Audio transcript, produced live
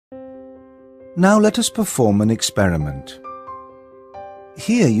Now let us perform an experiment.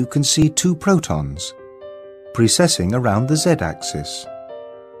 Here you can see two protons precessing around the z-axis.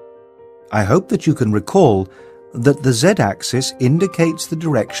 I hope that you can recall that the z-axis indicates the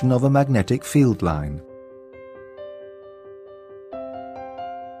direction of a magnetic field line.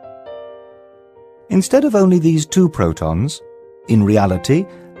 Instead of only these two protons, in reality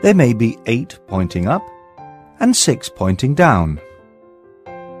there may be 8 pointing up and 6 pointing down,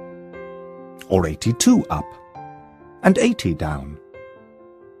 or 82 up and 80 down.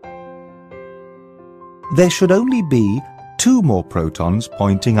 There should only be 2 more protons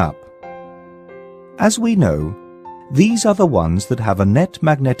pointing up. As we know, these are the ones that have a net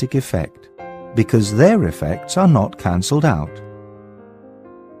magnetic effect, because their effects are not cancelled out.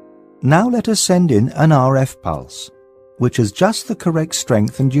 Now let us send in an RF pulse, which has just the correct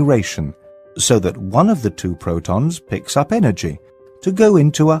strength and duration, so that one of the 2 protons picks up energy to go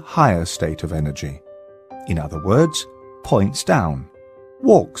into a higher state of energy. In other words, points down,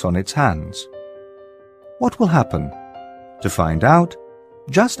 walks on its hands. What will happen? To find out,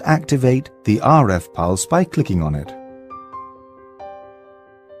 just activate the RF pulse by clicking on it.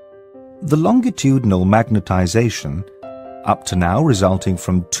 The longitudinal magnetization, up to now resulting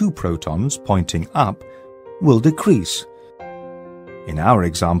from 2 protons pointing up, will decrease. In our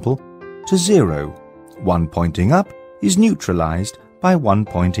example, to 0. 1 pointing up is neutralized by 1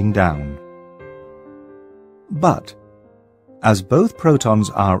 pointing down. But, as both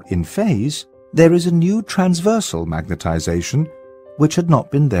protons are in phase, there is a new transversal magnetization which had not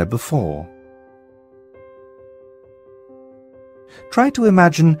been there before. Try to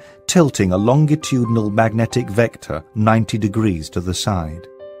imagine tilting a longitudinal magnetic vector 90 degrees to the side.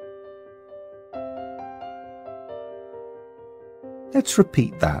 Let's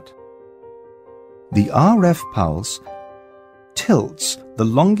repeat that. The RF pulse tilts the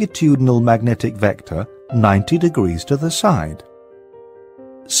longitudinal magnetic vector 90 degrees to the side.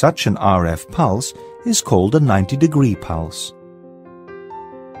 Such an RF pulse is called a 90-degree pulse.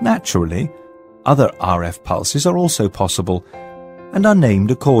 Naturally, other RF pulses are also possible and are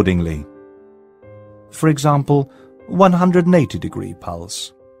named accordingly. For example, 180-degree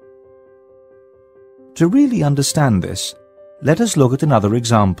pulse. To really understand this, let us look at another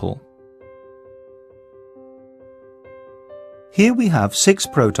example. Here we have 6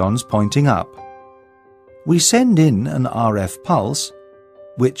 protons pointing up. We send in an RF pulse,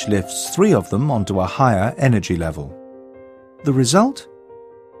 which lifts 3 of them onto a higher energy level. The result?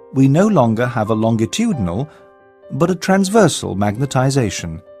 We no longer have a longitudinal, but a transversal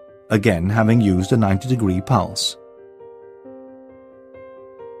magnetization, again having used a 90-degree pulse.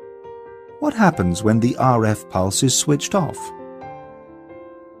 What happens when the RF pulse is switched off?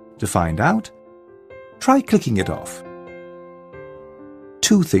 To find out, try clicking it off.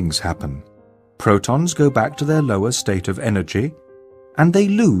 2 things happen. Protons go back to their lower state of energy, and they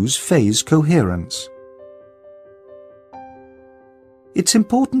lose phase coherence. It's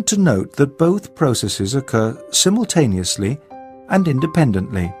important to note that both processes occur simultaneously and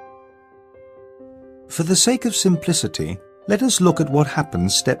independently. For the sake of simplicity, let us look at what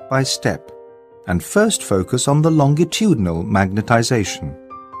happens step by step, and first focus on the longitudinal magnetization.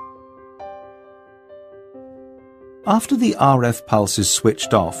 After the RF pulse is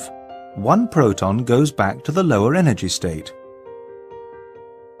switched off, 1 proton goes back to the lower energy state,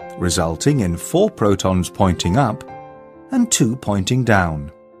 resulting in 4 protons pointing up and 2 pointing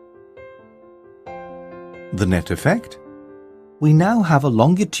down. The net effect? We now have a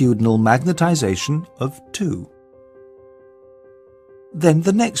longitudinal magnetization of 2. Then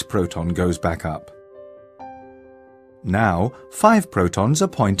the next proton goes back up. Now 5 protons are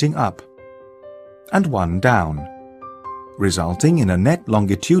pointing up and 1 down, resulting in a net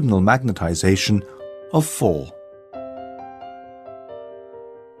longitudinal magnetization of 4.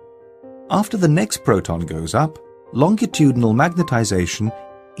 After the next proton goes up, longitudinal magnetization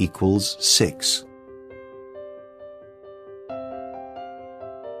equals 6.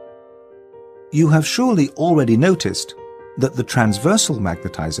 You have surely already noticed that the transversal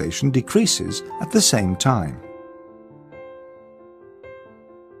magnetization decreases at the same time.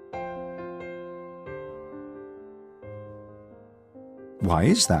 Why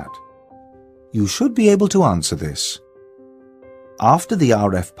is that? You should be able to answer this. After the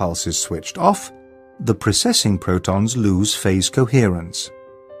RF pulse is switched off, the precessing protons lose phase coherence.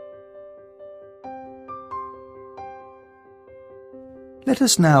 Let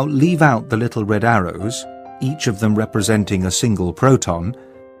us now leave out the little red arrows, each of them representing a single proton,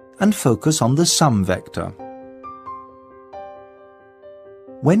 and focus on the sum vector.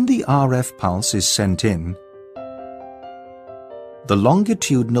 When the RF pulse is sent in, the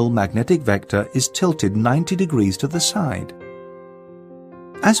longitudinal magnetic vector is tilted 90 degrees to the side.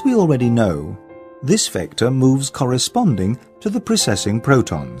 As we already know, this vector moves corresponding to the precessing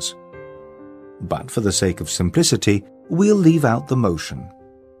protons. But for the sake of simplicity, we'll leave out the motion.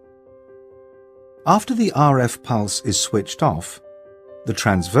 After the RF pulse is switched off, the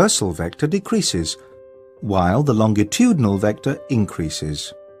transversal vector decreases, while the longitudinal vector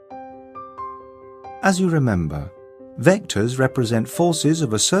increases. As you remember, vectors represent forces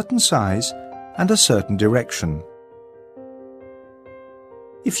of a certain size and a certain direction.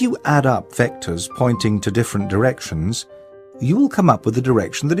 If you add up vectors pointing to different directions, you will come up with a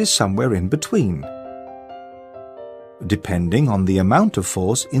direction that is somewhere in between, depending on the amount of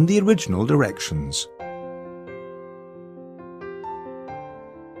force in the original directions.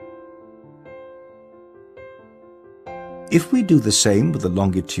 If we do the same with the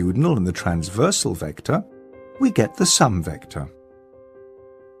longitudinal and the transversal vector, we get the sum vector.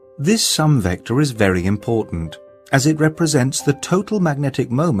 This sum vector is very important, as it represents the total magnetic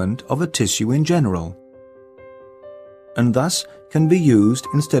moment of a tissue in general, and thus can be used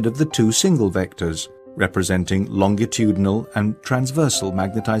instead of the two single vectors, representing longitudinal and transversal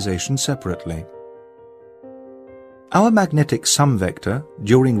magnetization separately. Our magnetic sum vector,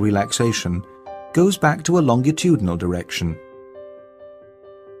 during relaxation, goes back to a longitudinal direction,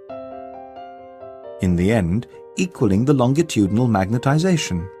 in the end equaling the longitudinal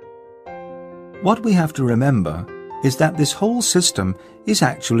magnetization. What we have to remember is that this whole system is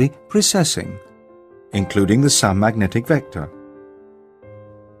actually precessing, including the sum magnetic vector.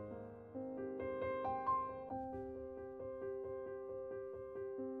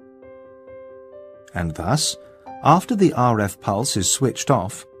 And thus, after the RF pulse is switched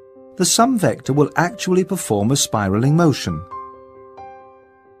off, the sum vector will actually perform a spiraling motion.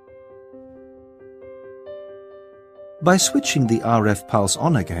 By switching the RF pulse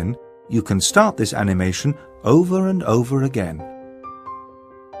on again, you can start this animation over and over again.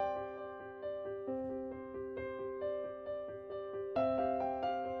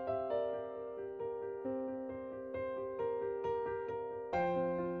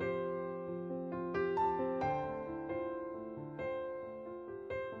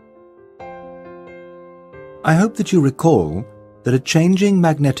 I hope that you recall that a changing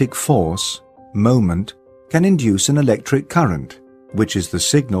magnetic force, moment, can induce an electric current, which is the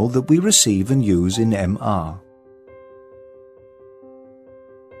signal that we receive and use in MR.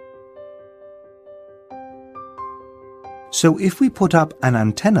 So if we put up an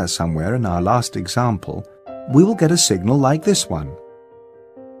antenna somewhere in our last example, we will get a signal like this one.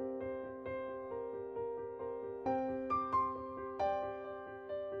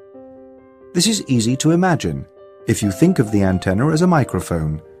 This is easy to imagine if you think of the antenna as a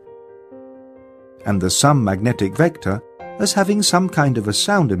microphone, and the sum magnetic vector as having some kind of a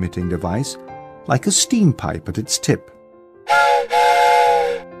sound-emitting device, like a steam pipe at its tip.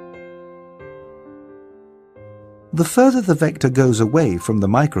 The further the vector goes away from the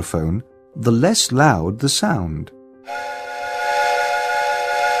microphone, the less loud the sound.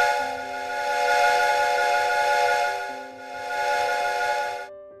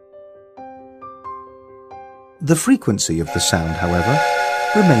 The frequency of the sound, however,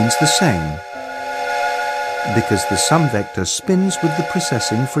 remains the same, because the sum vector spins with the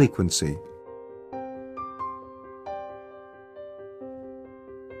precessing frequency.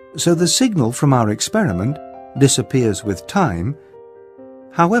 So the signal from our experiment disappears with time,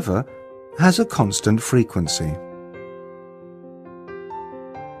 however, has a constant frequency.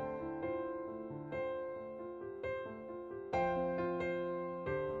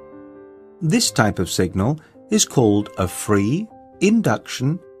 This type of signal is called a free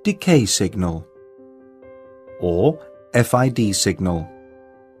induction decay signal, or FID signal.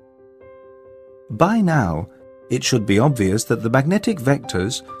 By now, it should be obvious that the magnetic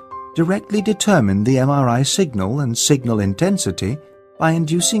vectors directly determine the MRI signal and signal intensity by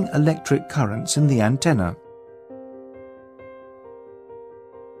inducing electric currents in the antenna.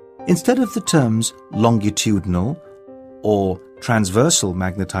 Instead of the terms longitudinal or transversal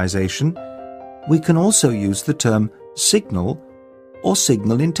magnetization, we can also use the term signal or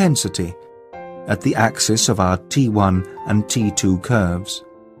signal intensity at the axis of our T1 and T2 curves.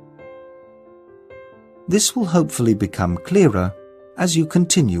 This will hopefully become clearer as you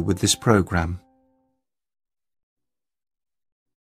continue with this program.